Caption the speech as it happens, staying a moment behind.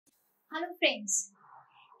Hello friends,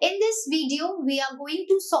 in this video we are going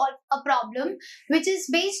to solve a problem which is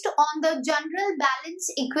based on the general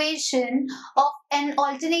balance equation of an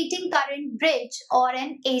alternating current bridge or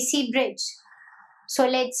an AC bridge. So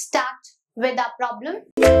let's start with our problem.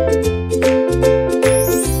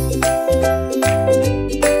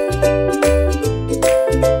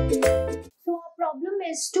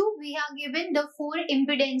 We are given the four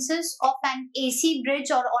impedances of an AC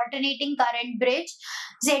bridge or alternating current bridge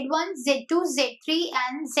Z1, Z2, Z3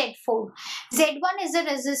 and Z4. Z1 is a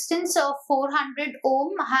resistance of 400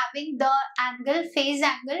 ohm having the phase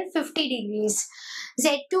angle 50 degrees.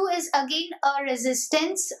 Z2 is again a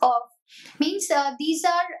resistance of these are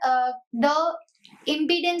the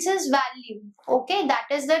impedances value, okay, that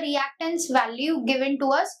is the reactance value given to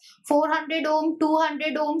us. 400 ohm,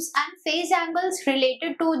 200 ohms and phase angles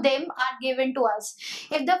related to them are given to us.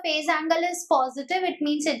 If the phase angle is positive, it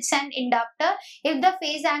means it's an inductor. If the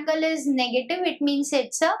phase angle is negative, it means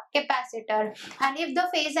it's a capacitor, and if the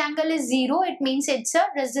phase angle is 0, it means it's a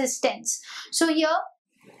resistance. So here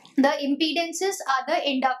the impedances are the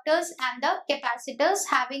inductors and the capacitors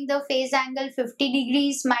having the phase angle 50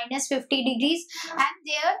 degrees, minus 50 degrees, and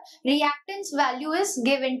their reactance value is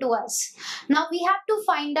given to us. Now we have to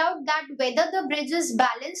find out that whether the bridge is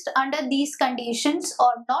balanced under these conditions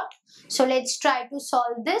or not. So let's try to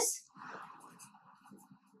solve this.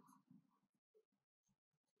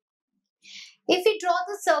 If we draw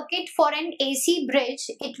the circuit for an AC bridge,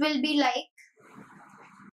 it will be like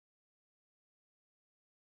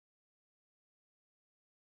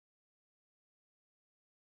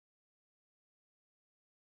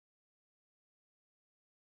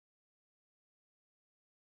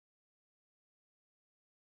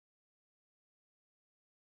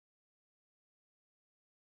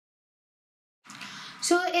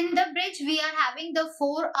so in the bridge, we are having the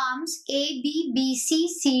four arms A, B, B, C,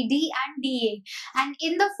 C, D and D, A. And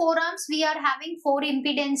in the four arms, we are having four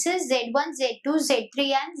impedances Z1, Z2,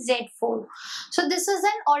 Z3 and Z4. So this is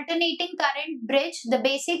an alternating current bridge, the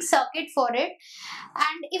basic circuit for it.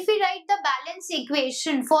 And if we write the balance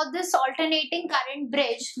equation for this alternating current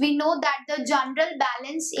bridge, we know that the general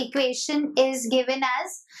balance equation is given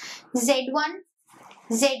as Z1,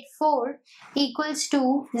 Z4 equals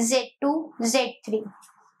to Z2, Z3.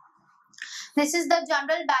 This is the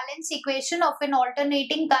general balance equation of an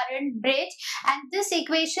alternating current bridge, and this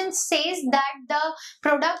equation says that the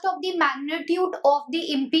product of the magnitude of the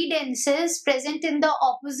impedances present in the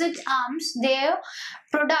opposite arms, their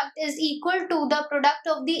product is equal to the product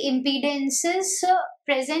of the impedances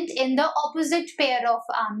present in the opposite pair of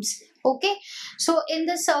arms. Okay, so in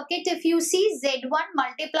the circuit, if you see, Z1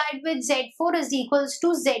 multiplied with Z4 is equals to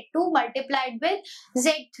Z2 multiplied with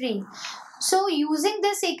Z3. So using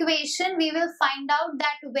this equation, we will find out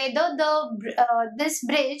that whether this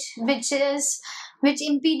bridge, which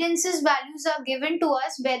impedances values are given to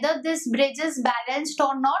us, whether this bridge is balanced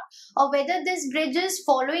or not, or whether this bridge is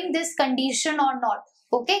following this condition or not.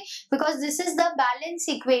 Okay, because this is the balance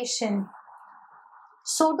equation.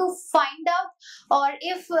 So to find out or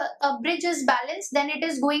if a bridge is balanced, then it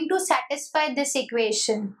is going to satisfy this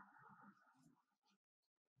equation.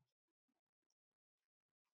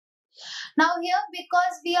 Now here,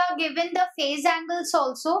 because we are given the phase angles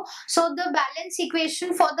also, so the balance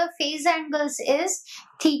equation for the phase angles is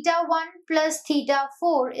theta 1 plus theta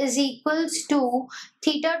 4 is equals to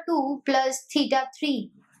theta 2 plus theta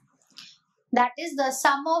 3. That is the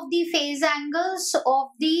sum of the phase angles of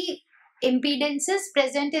the impedances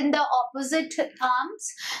present in the opposite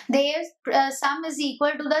arms. Their sum is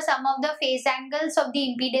equal to the sum of the phase angles of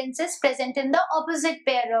the impedances present in the opposite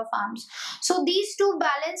pair of arms. So these two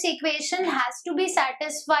balance equation has to be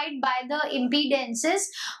satisfied by the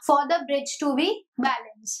impedances for the bridge to be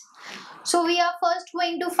balanced. So we are first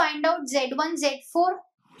going to find out Z1, Z4.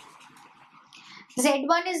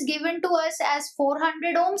 Z1 is given to us as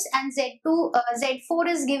 400 ohms and Z4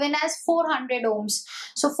 is given as 400 ohms.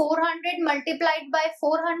 So 400 multiplied by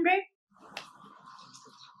 400,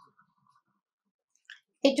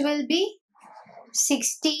 it will be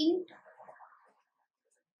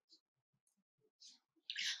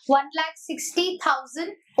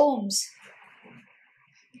 1,60,000 ohms.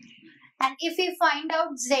 And if we find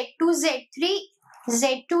out Z2, Z3,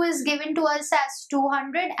 Z2 is given to us as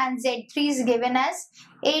 200 and Z3 is given as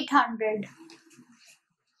 800.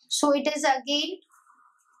 So it is again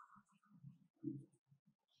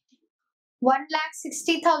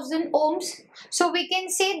 1,60,000 ohms. So we can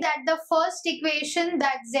say that the first equation,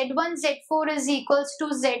 that Z1, Z4 is equals to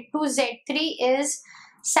Z2, Z3 is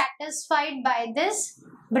satisfied by this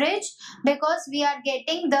bridge because we are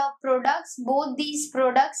getting the products, both these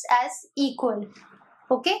products as equal.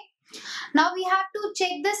 Okay. Now we have to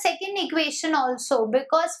check the second equation also,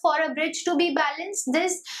 because for a bridge to be balanced,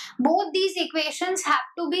 both these equations have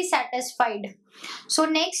to be satisfied. So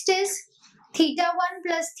next is theta 1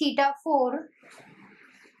 plus theta 4.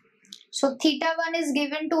 So theta 1 is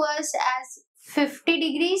given to us as 50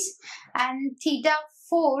 degrees and theta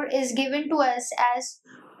 4 is given to us as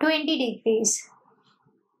 20 degrees.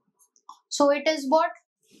 So it is what?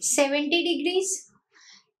 70 degrees.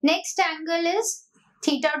 Next angle is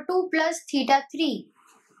theta 2 plus theta 3.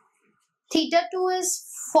 Theta 2 is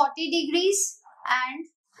 40 degrees and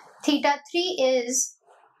theta 3 is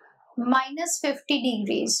minus 50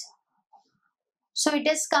 degrees. So it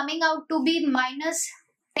is coming out to be minus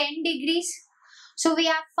 10 degrees. So we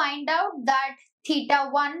have find out that theta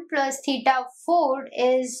 1 plus theta 4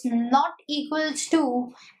 is not equals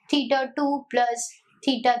to theta 2 plus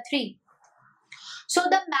theta 3. So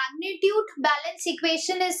the magnitude balance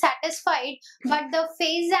equation is satisfied, but the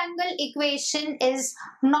phase angle equation is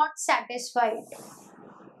not satisfied.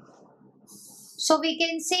 So we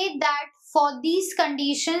can say that for these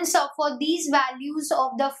conditions or for these values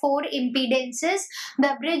of the four impedances,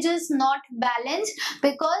 the bridge is not balanced,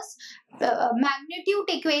 because magnitude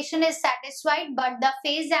equation is satisfied, but the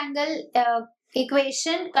phase angle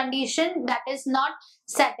equation condition, that is not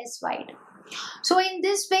satisfied. So in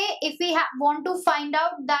this way, if we want to find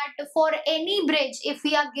out that for any bridge, if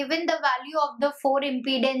we are given the value of the four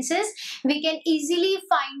impedances, we can easily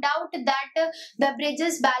find out that the bridge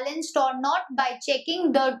is balanced or not by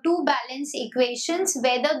checking the two balance equations,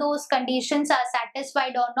 whether those conditions are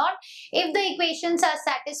satisfied or not. If the equations are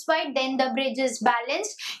satisfied, then the bridge is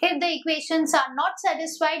balanced. If the equations are not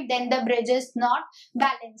satisfied, then the bridge is not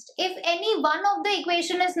balanced. If any one of the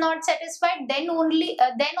equation is not satisfied, then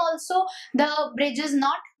also the bridge is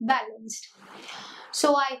not balanced.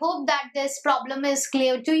 So I hope that this problem is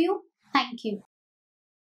clear to you. Thank you.